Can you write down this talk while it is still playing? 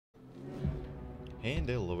And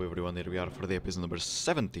hello everyone, here we are for the episode number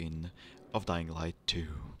 17 of Dying Light 2.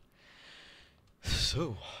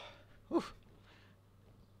 So,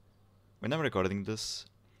 when I'm recording this,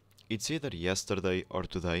 it's either yesterday or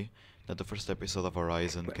today that the first episode of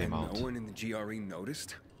Horizon came out. No one in the GRE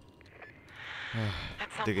noticed? At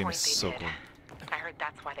some The game point is they so did. cool. I heard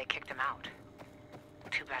that's why they kicked him out.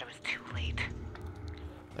 Too bad it was too late.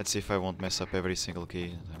 Let's see if I won't mess up every single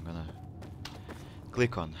key that I'm gonna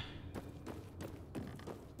click on.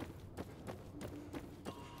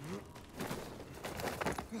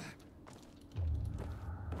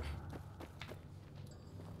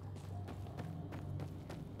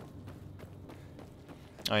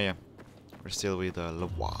 Oh yeah, we're still with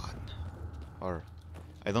Lawan. Or,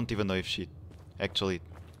 I don't even know if she actually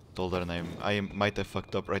told her name. I might have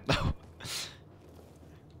fucked up right now.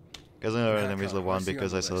 Because I know her name is Lawan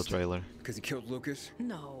because I saw the trailer. Because he killed Lucas?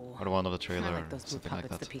 No. Or one of the trailer I or like those blue something like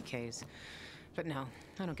puppets, that. the PKs. But no,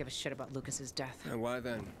 I don't give a shit about Lucas's death. And why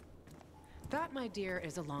then? That, my dear,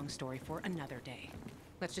 is a long story for another day.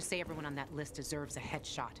 Let's just say everyone on that list deserves a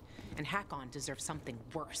headshot, and Hakon deserves something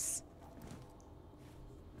worse.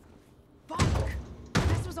 Fuck!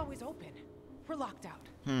 This was always open. We're locked out.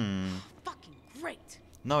 Fucking great.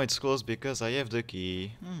 Now it's closed because I have the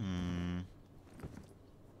key.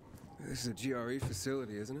 This is a GRE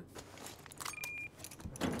facility, isn't it?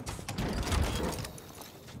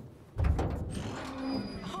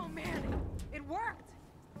 Oh man, it worked!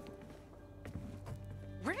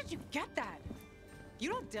 Where did you get that? You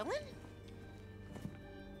know Dylan?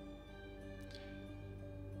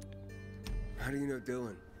 How do you know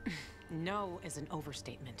Dylan? No is an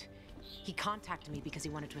overstatement. He contacted me because he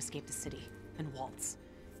wanted to escape the city and waltz.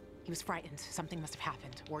 He was frightened. Something must have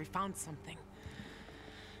happened, or he found something.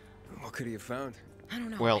 What could he have found? I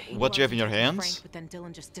don't know. Well, He what knew do you I have in your was protecting hands? Frank, but then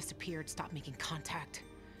Dylan just disappeared, stopped making contact.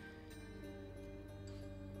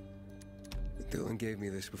 Dylan gave me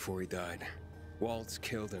this before he died. Waltz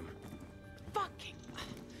killed him. Fucking.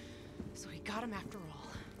 So he got him after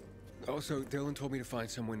all. Also, Dylan told me to find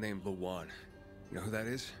someone named Lawan. You know who that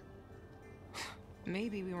is?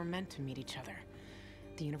 Maybe we were meant to meet each other.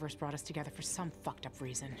 The universe brought us together for some fucked up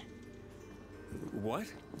reason. What?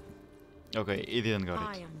 Okay, he didn't got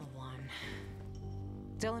I it. am the one.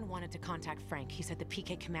 Dylan wanted to contact Frank. He said the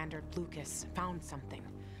PK commander, Lucas, found something.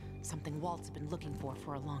 Something Walt's had been looking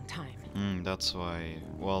for a long time. That's why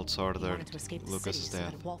Waltz He ordered wanted to escape the Lucas's city so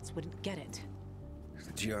death. that Waltz wouldn't get it.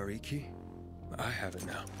 The GRE key? I have it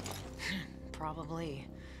now. Probably.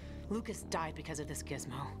 Lucas died because of this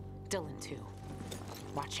gizmo. Dylan too.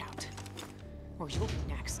 Watch out. Or you'll be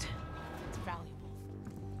next. It's valuable.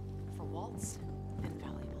 For Waltz,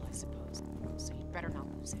 invaluable, I suppose. So you'd better not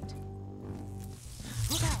lose it.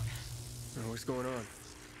 Look out! What's going on?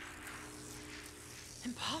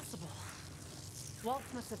 Impossible.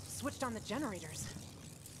 Waltz must have switched on the generators.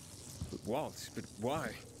 Waltz? But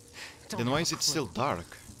why? Don't Then why have is a it still clue.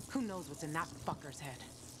 dark? Who knows what's in that fucker's head?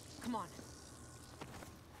 Come on.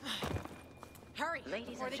 Hurry, Ladies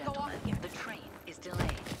before and they go off gentlemen, again. the train is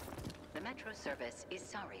delayed. The metro service is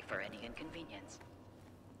sorry for any inconvenience.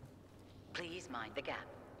 Please mind the gap.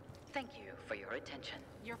 Thank you for your attention.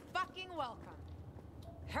 You're fucking welcome.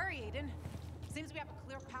 Hurry, Aiden. Seems we have a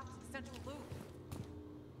clear path to the central loop.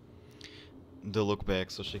 The look back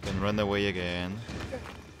so she can run away again.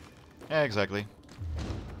 Yeah, exactly.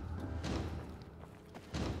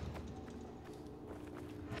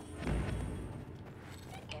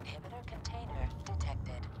 Inhibitor container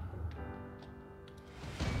detected.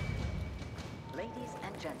 Ladies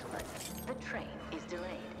and gentlemen, the train is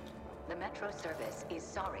delayed. The metro service is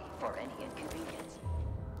sorry for any inconvenience.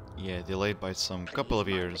 Yeah, delayed by some couple of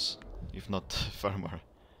years, if not far more.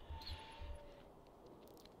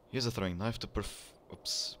 Use a throwing knife to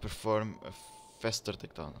perform a faster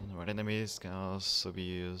takedown, where enemies can also be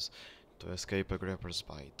used to escape a grabber's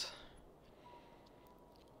bite.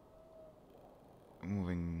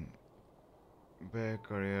 Moving back,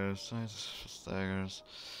 career size, staggers.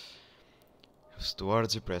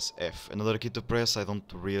 Towards you press F. Another key to press, I don't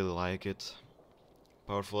really like it.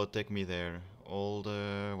 Powerful attack me there. Hold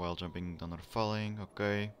while jumping down or falling,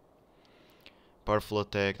 okay. Powerful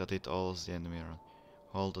attack that hit all the enemy around.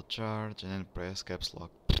 Hold the charge and then press caps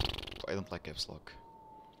lock. I don't like caps lock.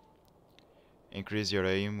 Increase your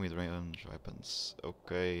aim with range weapons.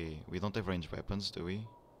 Okay, we don't have range weapons, do we?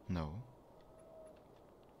 No.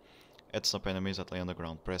 Add stop enemies that lay on the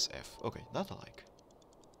ground. Press F. Okay, that I like.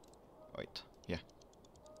 Wait, yeah.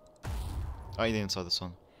 I didn't saw this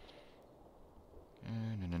one.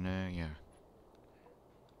 Yeah.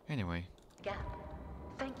 Anyway. Gap.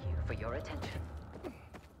 Thank you for your attention.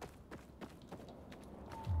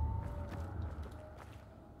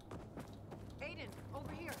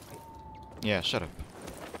 Yeah, shut up.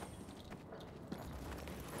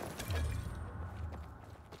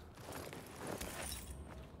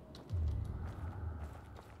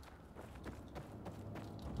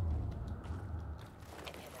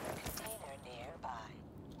 Container nearby.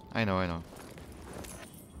 I know, I know.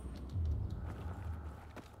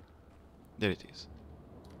 There it is.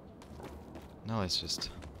 Now let's just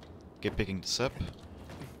keep picking this up.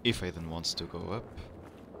 If Aiden wants to go up.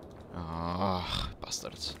 Ah,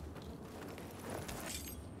 bastards.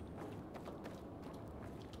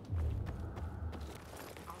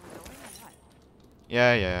 Are we going or what?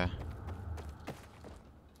 Yeah, yeah.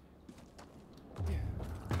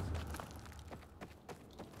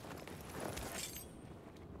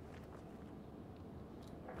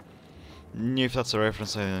 If that's a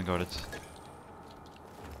reference, I didn't got it.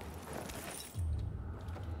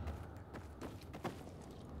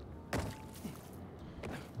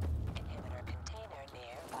 Inhibitor container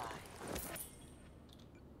nearby.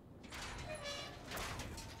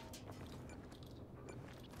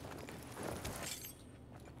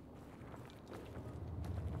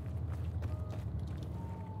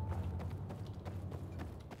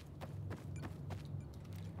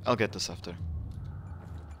 I'll get this after.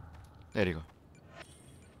 There you go.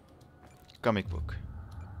 Comic book.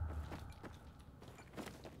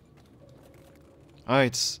 Ah,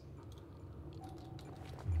 it's...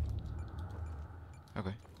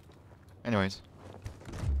 Okay. Anyways.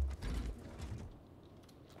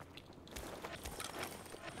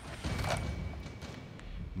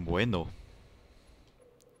 Bueno.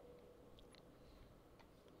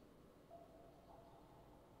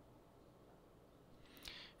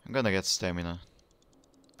 I'm gonna get stamina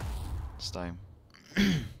this time.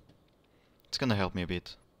 It's gonna help me a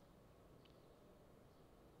bit.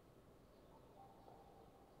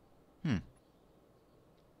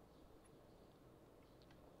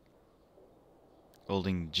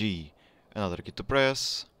 Holding G. Another key to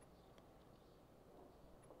press.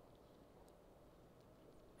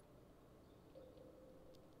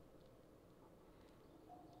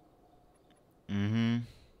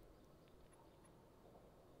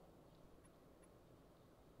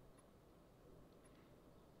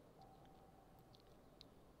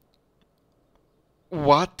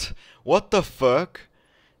 What? What the fuck?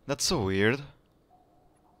 That's so weird.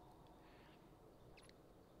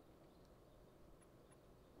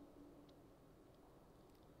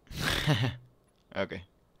 Okay.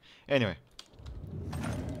 Anyway.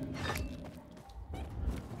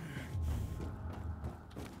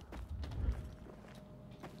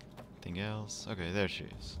 Anything else? Okay, there she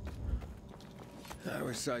is. I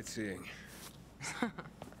was sightseeing.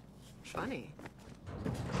 Funny.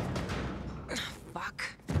 Fuck.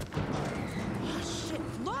 Shit,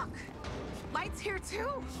 look! Lights here too!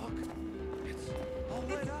 It's all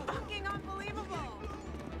lit It's up. fucking unbelievable!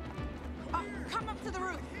 Oh, come up to the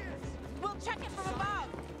roof. We'll check it from above.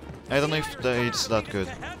 I don't know if it's that good.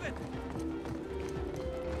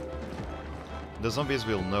 The zombies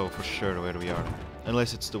will know for sure where we are.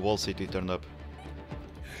 Unless it's the wall city turned up.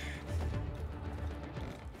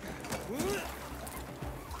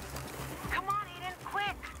 Come on, Aiden,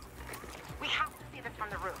 quick! We have to see this from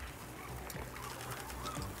the roof.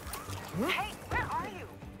 Hey, where are you?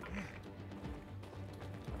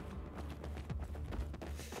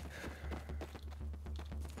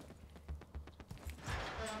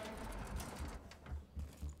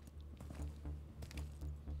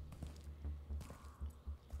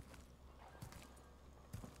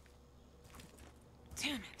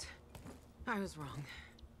 Damn it. I was wrong.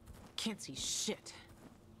 Can't see shit.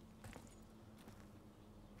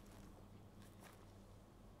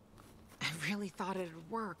 I really thought it'd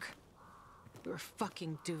work. We were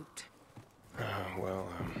fucking duped. Well,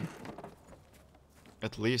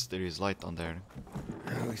 At least there is light on there.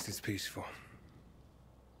 at least it's peaceful.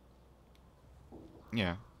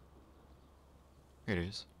 Yeah. It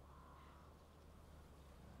is.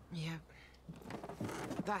 Yep.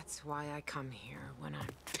 That's why I come here when I'm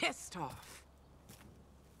pissed off.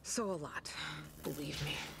 So a lot, believe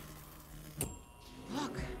me.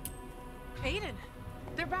 Look, Aiden,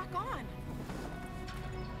 they're back on.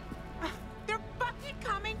 They're fucking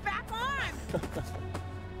coming back on.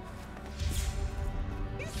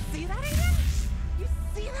 You see that, Aiden? You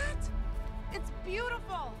see that? It's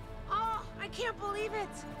beautiful. Oh, I can't believe it.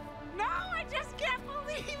 No, I just can't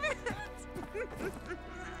believe it.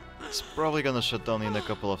 It's probably gonna shut down in a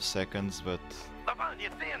couple of seconds, but...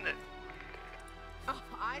 Oh,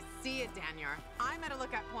 I see it, Daniel. I'm at a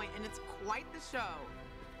lookout point, and it's quite the show.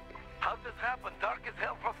 How'd this happen? Dark as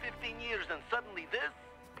hell for 15 years, and suddenly this?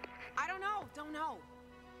 I don't know.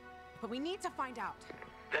 But we need to find out.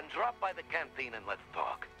 Then drop by the canteen and let's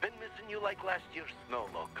talk. Been missing you like last year's snow,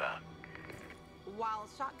 Loca. While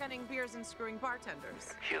shotgunning beers and screwing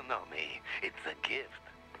bartenders. You know me. It's a gift.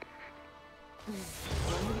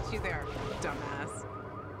 We'll meet you there,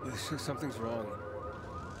 dumbass. Something's wrong.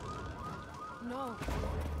 No.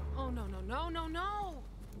 Oh, no, no, no, no, no!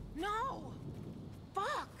 No!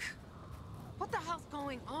 Fuck! What the hell's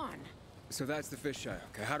going on? So that's the fisheye.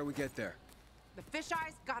 Okay, how do we get there? The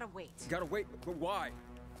fisheyes gotta wait. Gotta wait, but why?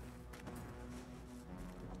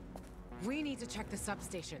 We need to check the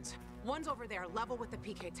substations. One's over there, level with the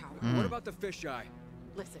PK tower. What about the fisheye?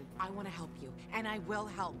 Listen, I want to help you, and I will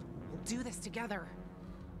help. We'll do this together.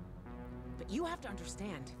 But you have to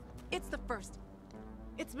understand, it's the first.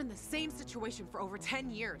 It's been the same situation for over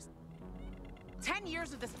 10 years. 10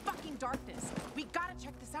 years of this fucking darkness. We gotta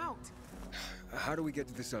check this out. How do we get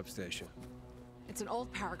to the substation? It's an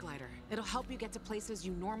old paraglider. It'll help you get to places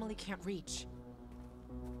you normally can't reach.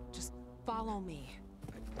 Just follow me.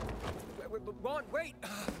 Wait, Ron, wait!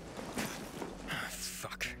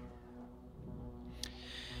 Fuck.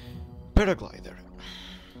 Paraglider.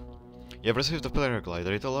 You have received a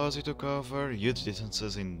paraglider. It allows you to cover huge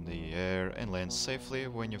distances in the air and land safely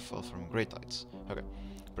when you fall from great heights. Okay.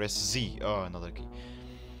 Press Z. Oh, another key.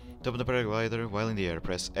 To open the paraglider while in the air,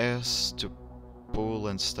 press S to pull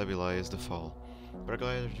and stabilize the fall.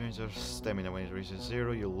 Paraglider drains your stamina. When it reaches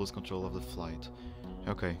 0, you'll lose control of the flight.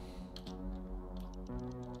 Okay.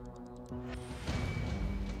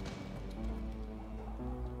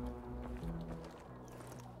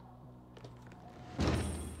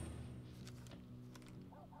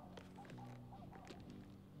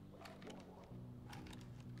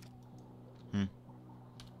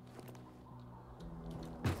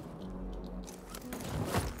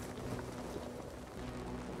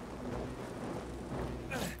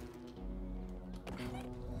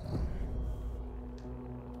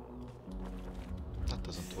 That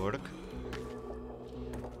doesn't work.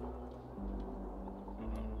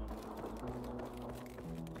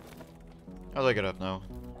 How do I get up now?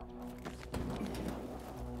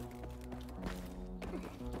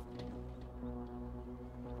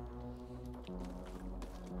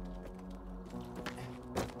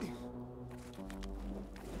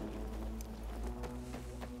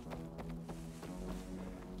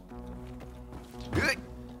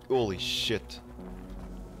 Holy shit.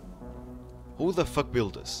 Who the fuck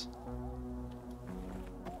built this?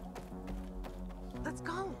 Let's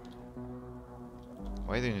go.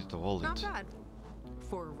 Why do you need to hold Not it? bad.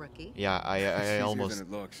 For a rookie. Yeah, I It's easier almost... than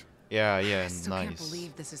it looks. Yeah, yeah, I still can't nice.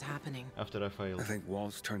 believe this is happening. After I I failed. think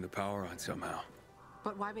Walt's turned the power on somehow.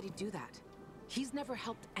 But why would he do that? He's never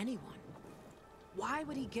helped anyone. Why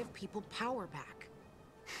would he give people power back?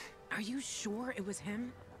 Are you sure it was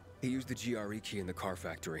him? He used the GRE key in the car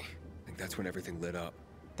factory. I think that's when everything lit up.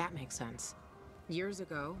 That makes sense. Years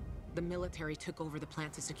ago, the military took over the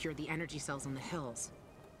plant to secure the energy cells in the hills.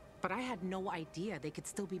 But I had no idea they could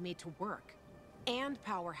still be made to work. And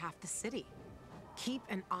power half the city. Keep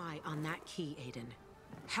an eye on that key, Aiden.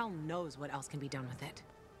 Hell knows what else can be done with it.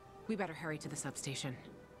 We better hurry to the substation.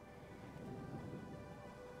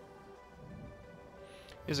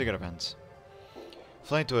 Using air vents.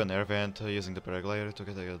 Fly to an air vent using the paraglider to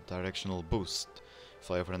get a directional boost.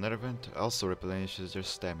 Fly over an air vent also replenishes your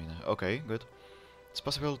stamina. Okay, good. It's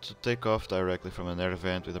possible to take off directly from an air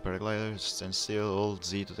vent with a paraglider and still hold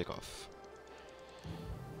Z to take off.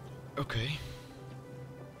 Okay.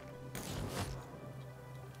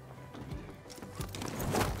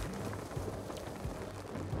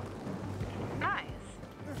 Nice.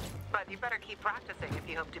 But you better keep practicing if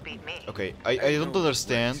you hope to beat me. Okay, I don't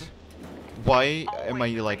understand. Why am I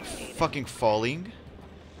like fucking falling?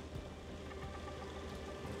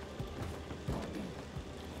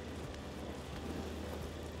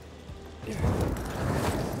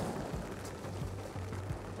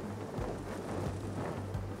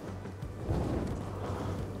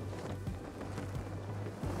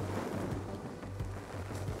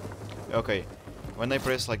 Okay, when I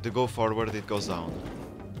press like to go forward, it goes down.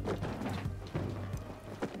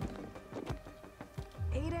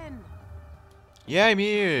 Aiden! Yeah, I'm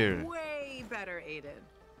here! Way better, Aiden.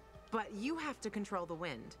 But you have to control the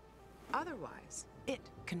wind. Otherwise, it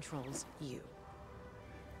controls you.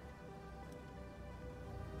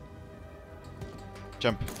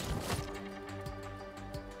 Jump.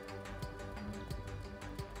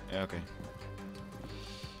 Yeah, okay.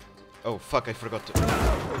 Oh fuck, I forgot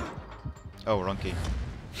to... Oh, wrong key.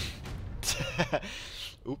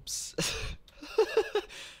 Oops.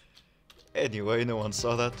 Anyway, no one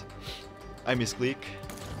saw that. I misclick.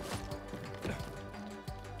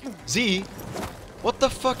 Z? What the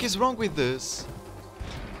fuck is wrong with this?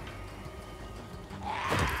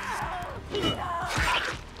 It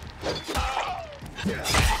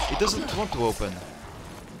doesn't want to open.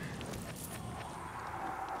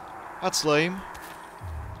 That's lame.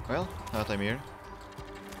 Well, now that I'm here.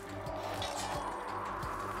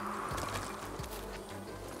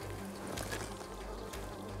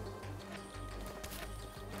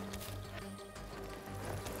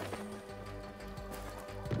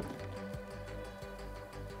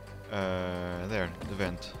 There, the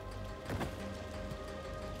vent.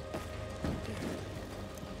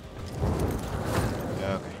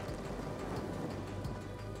 Yeah, okay.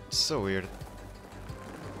 It's so weird.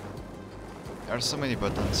 There are so many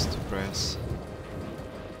buttons to press.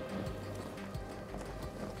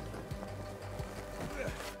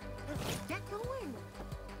 Get going.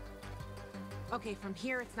 Okay, from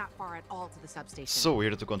here it's not far at all to the substation. So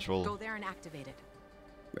weird to control. Go there and activate it.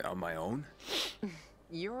 On my own?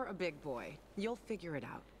 You're a big boy. You'll figure it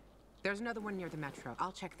out. There's another one near the metro.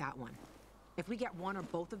 I'll check that one. If we get one or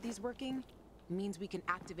both of these working, means we can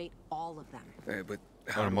activate all of them. But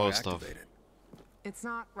how Or do most I of. activate it? It's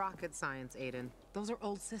not rocket science, Aiden. Those are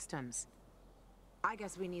old systems. I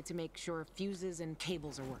guess we need to make sure fuses and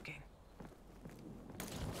cables are working.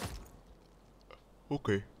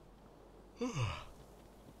 Okay.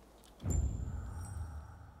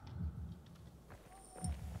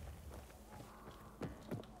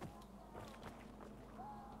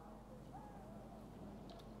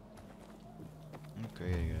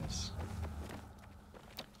 Okay, I guess.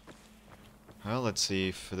 Well, let's see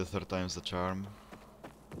if the third time's the charm.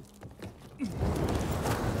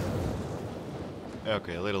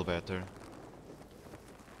 Okay, a little better.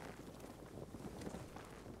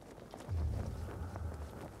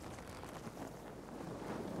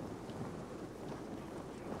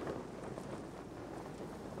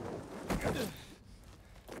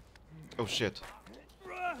 Oh shit.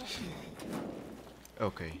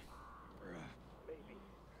 Okay.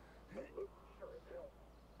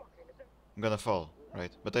 I'm gonna fall,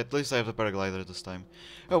 right? But at least I have the paraglider this time.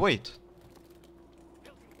 Oh wait!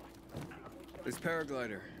 This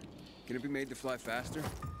paraglider, can it be made to fly faster?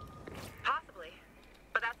 Possibly.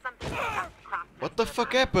 But that's something you have to cross. What the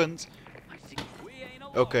fuck happened?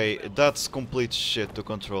 Okay, that's complete shit to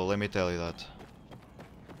control, let me tell you that.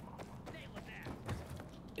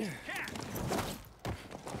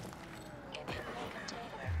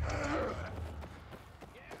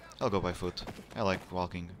 I'll go by foot. I like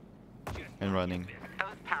walking and running. Those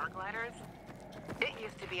paragliders, it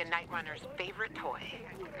used to be a Night Runner's favorite toy.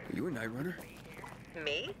 Are you a night runner?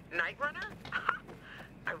 Me? Night Runner?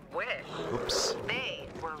 I wish. Oops. They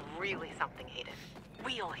were really something, Aiden.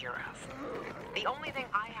 Real heroes. The only thing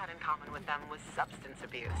I had in common with them was substance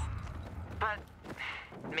abuse. But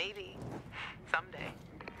maybe someday.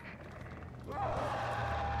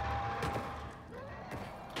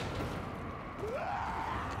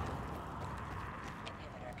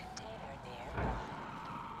 Inhibitor container nearby.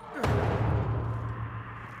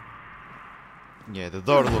 Yeah, the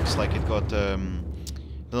door looks like it got, don't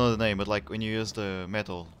know the name, but like when you use the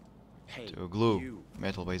metal Hey, to glue you.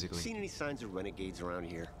 metal basically. Seen any signs of renegades around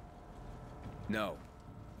here? No.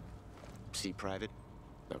 See, Private?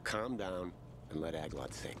 Now calm down and let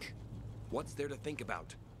Aglot think. What's there to think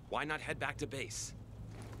about? Why not head back to base?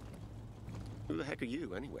 Who the heck are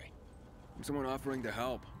you, anyway? I'm someone offering to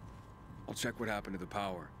help. I'll check what happened to the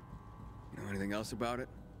power. You know anything else about it?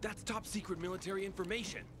 That's top secret military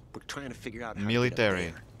information. We're trying to figure out how Military. to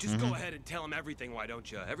get up Just go ahead and tell him everything, why don't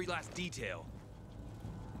you? Every last detail. there.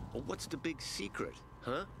 Well, what's the big secret,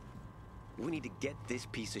 huh? We need to get this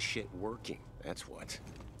piece of shit working, that's what.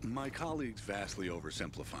 My colleague's vastly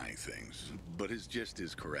oversimplifying things, but his gist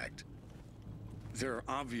is correct. There are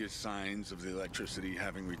obvious signs of the electricity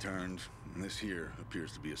having returned, and this here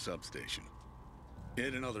appears to be a substation.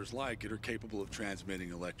 It and others like it are capable of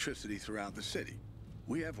transmitting electricity throughout the city.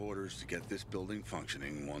 We have orders to get this building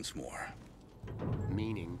functioning once more.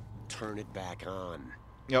 Meaning, turn it back on.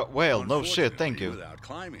 Yeah, well, no shit, thank Unfortunately, you. Without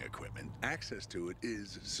climbing equipment, access to it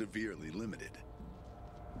is severely limited.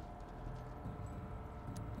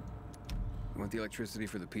 You want the electricity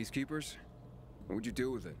for the peacekeepers? What would you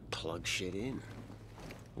do with it? Plug shit in.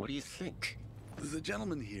 What do you think? The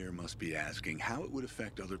gentleman here must be asking how it would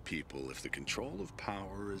affect other people if the control of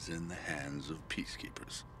power is in the hands of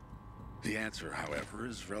peacekeepers. The answer, however,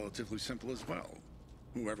 is relatively simple as well.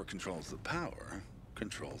 Whoever controls the power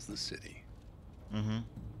controls the city.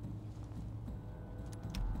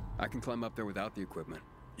 I can climb up there without the equipment.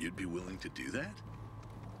 You'd be willing to do that?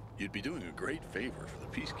 You'd be doing a great favor for the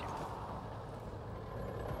peacekeeper.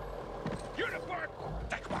 Uniform!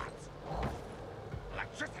 Take once!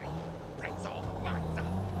 Electricity brings all minds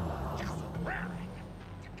up. Just raring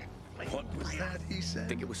to get flamed. What said? I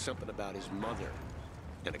think it was something about his mother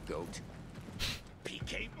and a goat.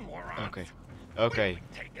 PK moron. Okay. Okay.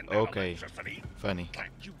 Taking that Okay. electricity. Funny.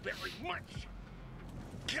 Thank you very much.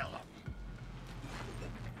 Kill him.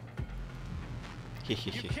 You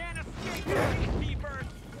can't escape the keepers.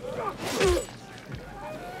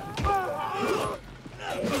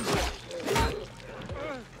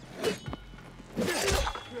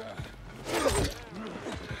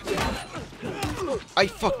 I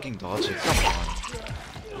fucking dodged it, come on.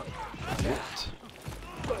 What?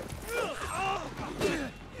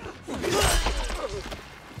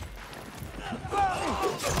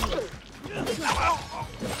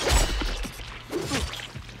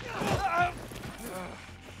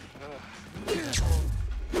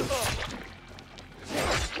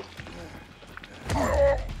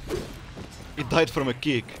 He died from a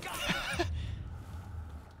kick.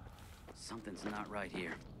 Something's not right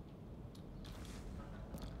here.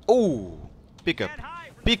 Oh! Pick up.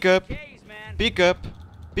 Pick up! Pick up!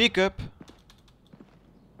 Pick up!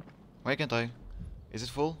 Why can't I? Is it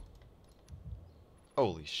full?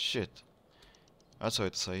 Holy shit. That's how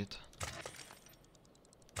to say it.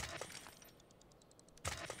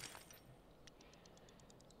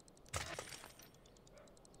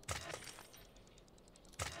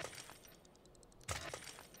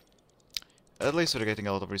 At least we're getting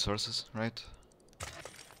a lot of resources, right?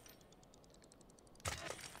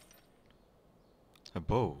 A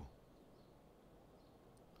bow.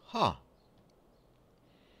 Huh.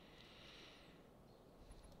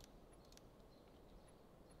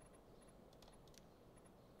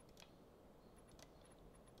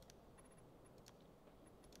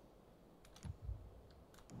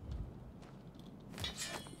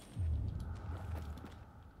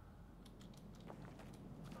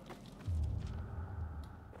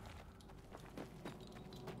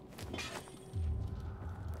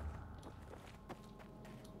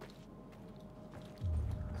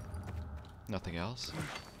 Nothing else?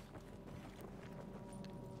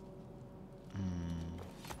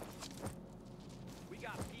 We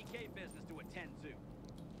got PK business to attend to.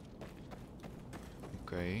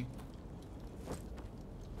 Okay.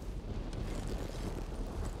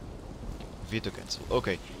 Veto cancel.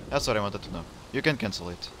 Okay, that's what I wanted to know. You can cancel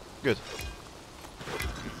it. Good.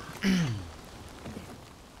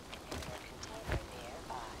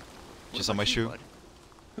 Just on my shoe. Bud?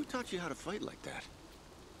 Who taught you how to fight like that?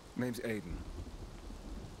 Name's Aiden.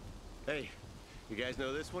 Hey, you guys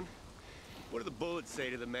know this one? What do the bullets say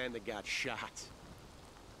to the man that got shot?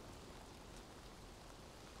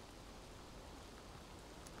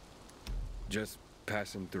 Just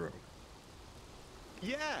passing through.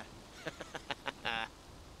 Yeah!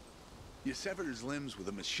 You severed his limbs with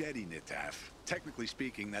a machete, Nitaf. Technically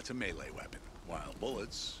speaking, that's a melee weapon, while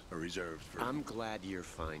bullets are reserved for... I'm glad you're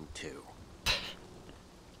fine, too.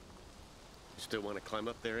 Still want to climb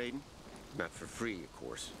up there, Aiden? Not for free, of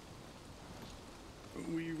course.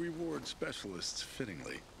 We reward specialists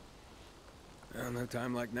fittingly. Well, no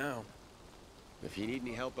time like now. If you need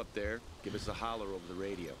any help up there, give us a holler over the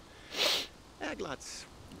radio. Aglot's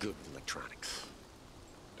good with electronics.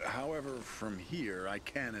 However, from here, I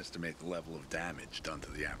can estimate the level of damage done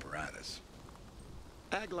to the apparatus.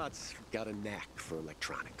 Aglot's got a knack for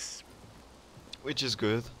electronics. Which is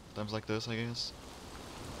good. Times like this, I guess.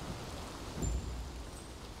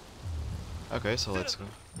 Okay, so let's go.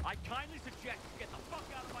 I kindly suggest you get the fuck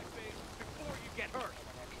out of my face before you get hurt.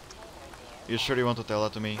 You sure you want to tell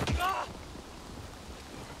that to me?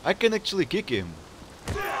 I can actually kick him.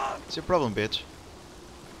 It's your problem, bitch.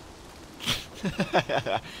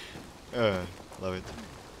 Love it.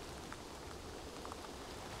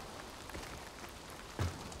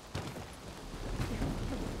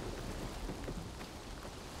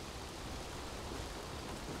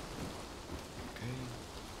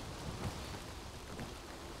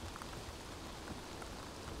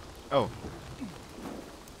 Oh.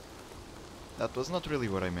 That was not really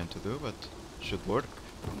what I meant to do, but should work.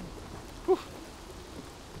 Whew.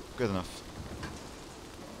 Good enough.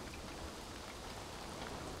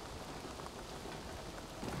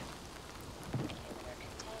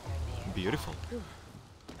 Beautiful.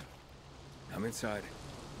 I'm inside.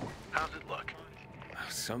 How's it look?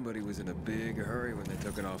 Somebody was in a big hurry when they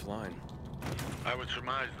took it offline. I would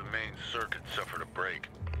surmise the main circuit suffered a break.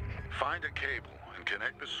 Find a cable and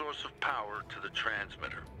connect the source of power to the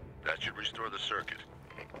transmitter. That should restore the circuit.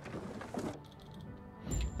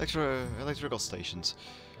 Electrical stations.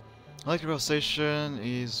 Electrical station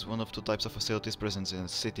is one of two types of facilities present in a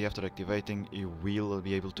city. After activating, you will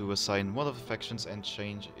be able to assign one of the factions and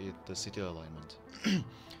change the city alignment.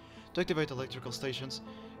 To activate electrical stations,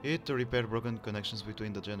 Hit to repair broken connections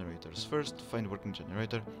between the generators. First, find working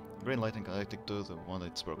generator. Green light and connect it to the one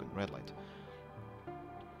that's broken. Red light.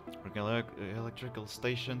 Working electrical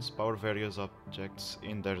stations power various objects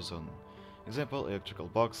in their zone. Example, electrical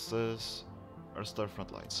boxes or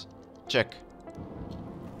storefront lights. Check.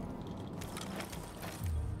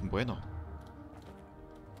 Bueno.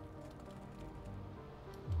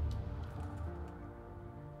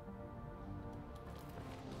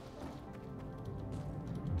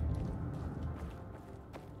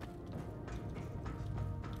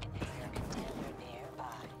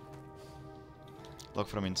 Lock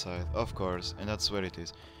from inside, of course, and that's where it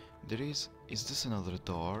is. Is this another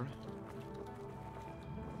door?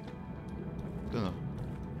 Don't know.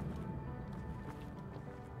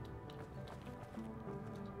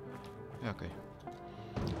 Okay.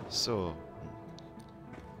 So,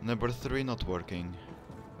 number 3 not working.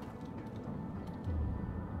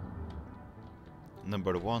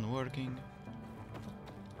 Number 1 working.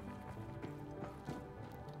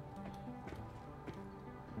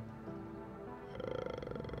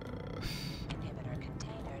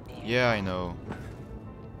 Yeah, I know.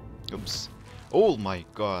 Oops. Oh my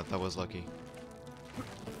god, that was lucky.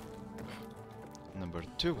 Number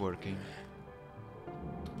 2 working.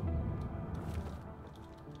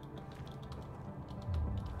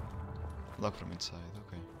 Lock from inside,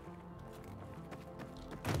 okay.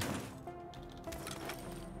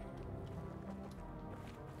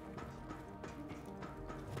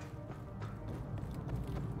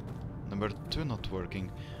 Number 2 not working.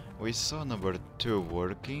 We saw number 2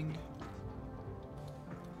 working.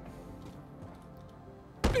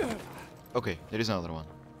 Okay, there is another one.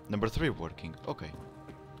 Number 3 working. Okay.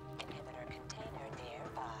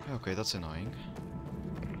 Okay, that's annoying.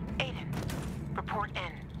 Aiden, report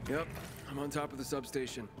in. Yep, I'm on top of the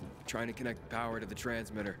substation, trying to connect power to the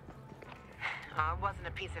transmitter. It wasn't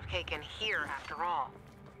a piece of cake in here after all.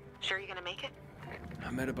 Sure you're gonna make it?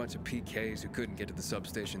 I met a bunch of PKs who couldn't get to the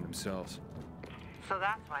substation themselves. So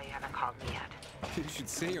that's why you haven't called me yet. You should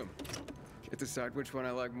see them. Get to decide which one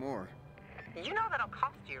I like more. You know that'll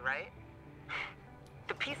cost you, right?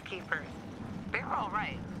 The peacekeepers, they're all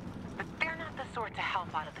right, but they're not the sort to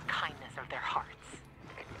help out of the kindness of their hearts.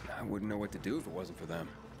 I wouldn't know what to do if it wasn't for them.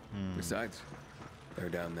 Besides, they're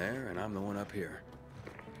down there and I'm the one up here.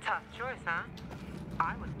 Tough choice, huh?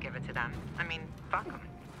 I wouldn't give it to them. I mean, fuck them.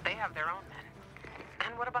 They have their own men.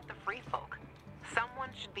 And what about the free folk? Someone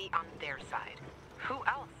should be on their side. Who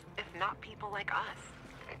else, if not people like us?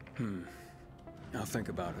 I'll think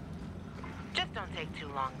about it. Just don't take too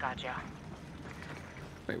long, Gaja.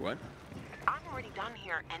 Wait, what? I'm already done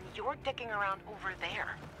here, and you're dicking around over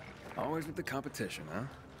there. Always with the competition, huh?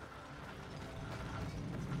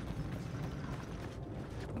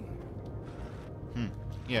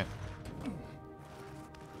 Yeah.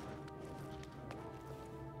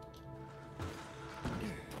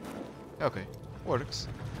 Okay, works.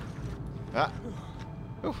 Ah!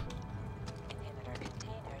 Oof.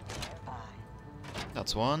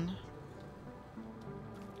 That's one.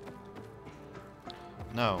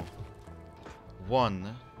 No.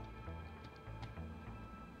 One.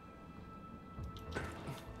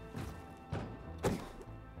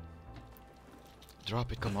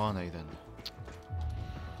 Drop it, come on, Aiden.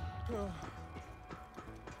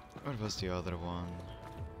 Where was the other one?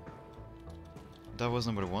 That was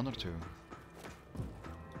number 1 or 2?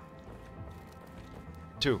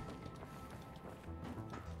 2.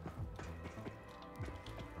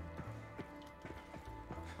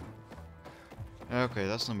 Okay,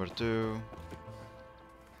 that's number 2.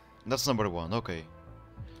 That's number 1, okay.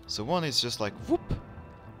 So 1 is just like whoop,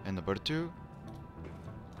 and number 2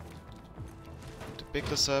 to pick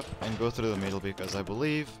this up and go through the middle, because I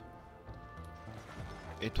believe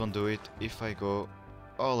it won't do it if I go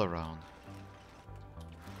all around.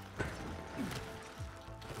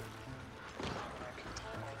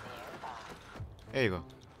 There you go.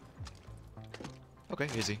 Okay,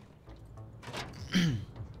 easy.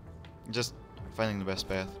 Just finding the best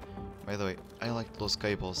path. By the way, I like those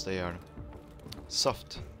cables, they are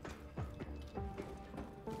soft.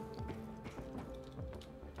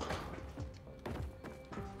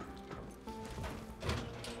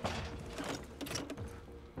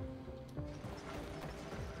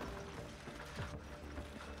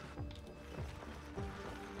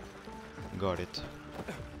 Got it.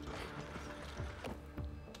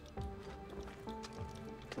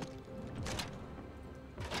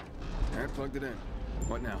 Alright, plugged it in.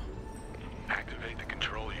 What now? Activate the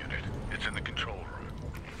control unit. It's in the control room.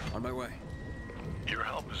 On my way. Your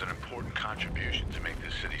help is an important contribution to make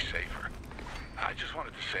this city safer. I just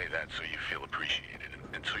wanted to say that so you feel appreciated,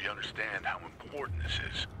 and so you understand how important this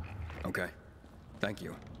is. Okay. Thank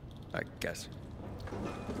you. I guess.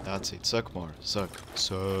 That's it. Suck more. Suck.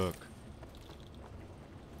 Suck.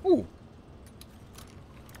 Ooh.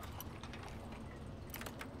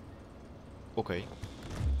 Okay.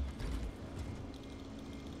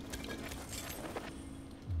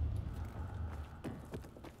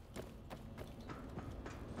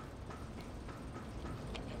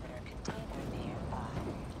 Inhibitor container nearby.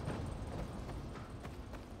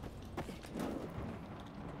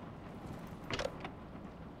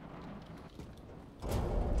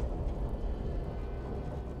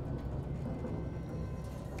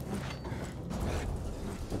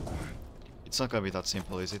 It's not gonna be that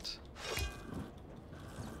simple, is it?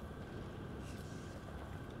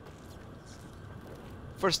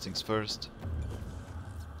 First things first.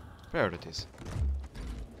 Priorities.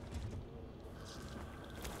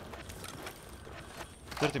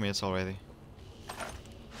 30 minutes already.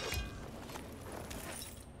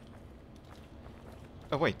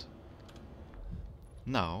 Oh wait.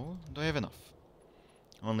 Now, do I have enough?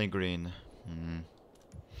 Only green.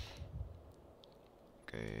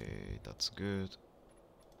 Okay, that's good.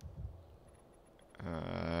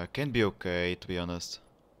 Can be okay, to be honest.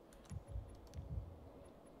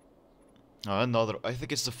 Oh, another. I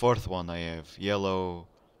think it's the fourth one I have. Yellow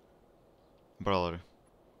brawler.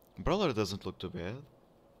 Brawler doesn't look too bad.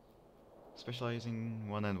 Specializing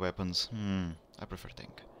one-hand weapons. I prefer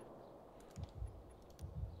tank.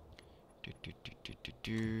 Could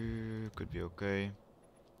be okay.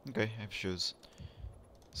 Okay, I have shoes.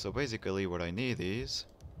 So basically what I need is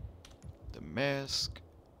the mask.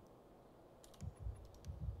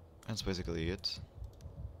 That's basically it.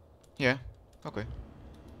 Yeah, okay.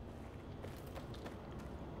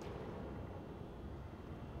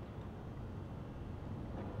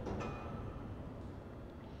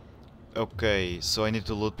 Okay, so I need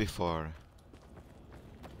to loot before.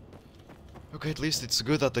 Okay, at least it's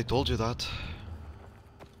good that I told you that.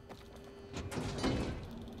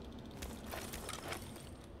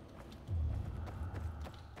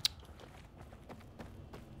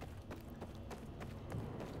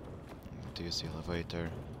 To use the elevator.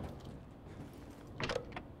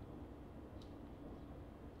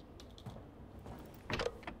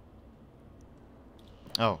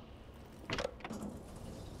 Oh.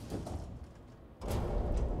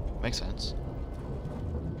 Makes sense.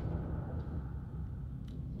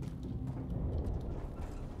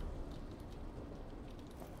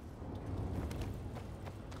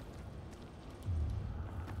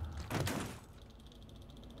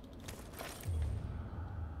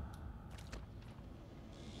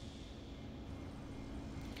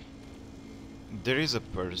 There is a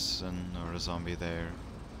person or a zombie there.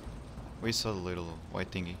 We saw the little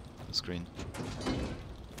white thingy on the screen.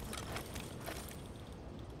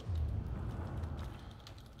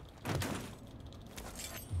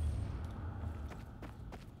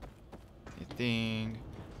 Anything?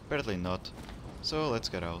 Apparently not. So let's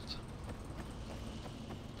get out.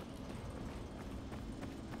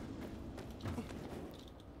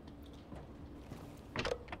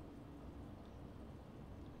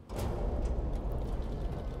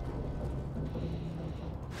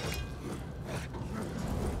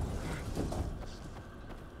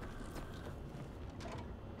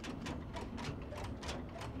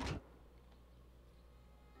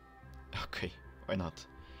 Okay, why not?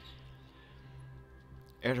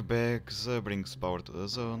 Airbags brings power to the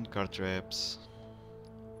zone, car traps.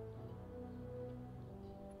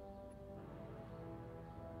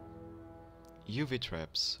 UV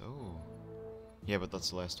traps, oh. Yeah, but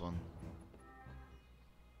that's the last one.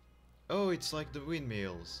 Oh, it's like the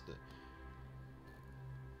windmills.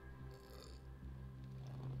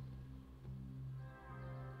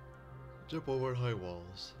 Jump over high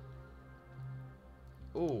walls.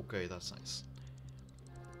 Oh, okay, that's nice.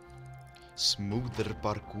 Smoother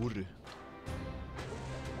parkour.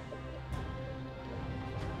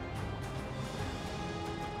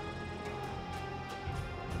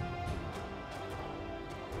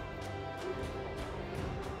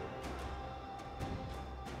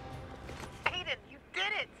 Aiden, you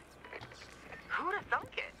did it! Who'd have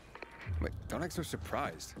thunk it? Wait, don't act so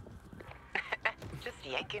surprised. Just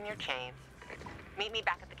yanking your chain. Meet me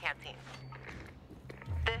back at the canteen.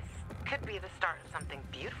 This could be the start of something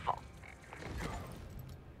beautiful.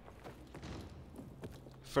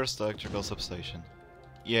 First electrical substation.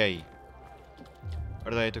 Yay.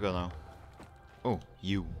 Where do I need to go now? Oh,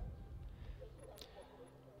 you.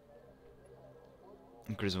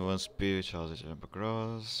 Increase movement speed, charge to jump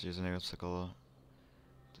across, using an obstacle.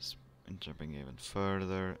 Just jumping even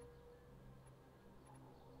further.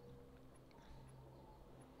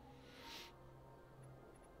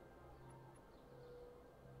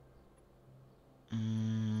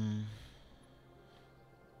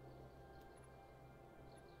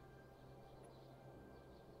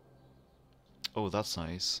 Oh, that's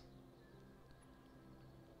nice.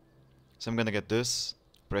 So I'm gonna get this,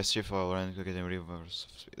 press shift while running to get in reverse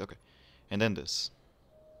speed. Okay. And then this.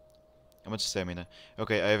 How much stamina?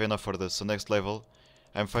 Okay, I have enough for this. So next level,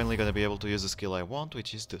 I'm finally gonna be able to use the skill I want,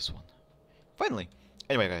 which is this one. Finally!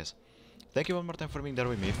 Anyway guys, thank you one more time for being there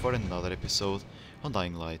with me for another episode on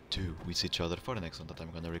Dying Light 2. We see each other for the next one that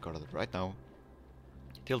I'm gonna record it right now.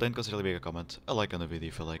 Till then, consider leaving a comment, a like on the video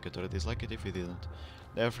if you like it, or a dislike it if you didn't.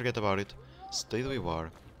 Never forget about it. Stay the way you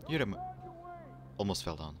are. You're almost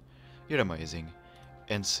fell down. You're amazing.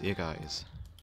 And see you guys.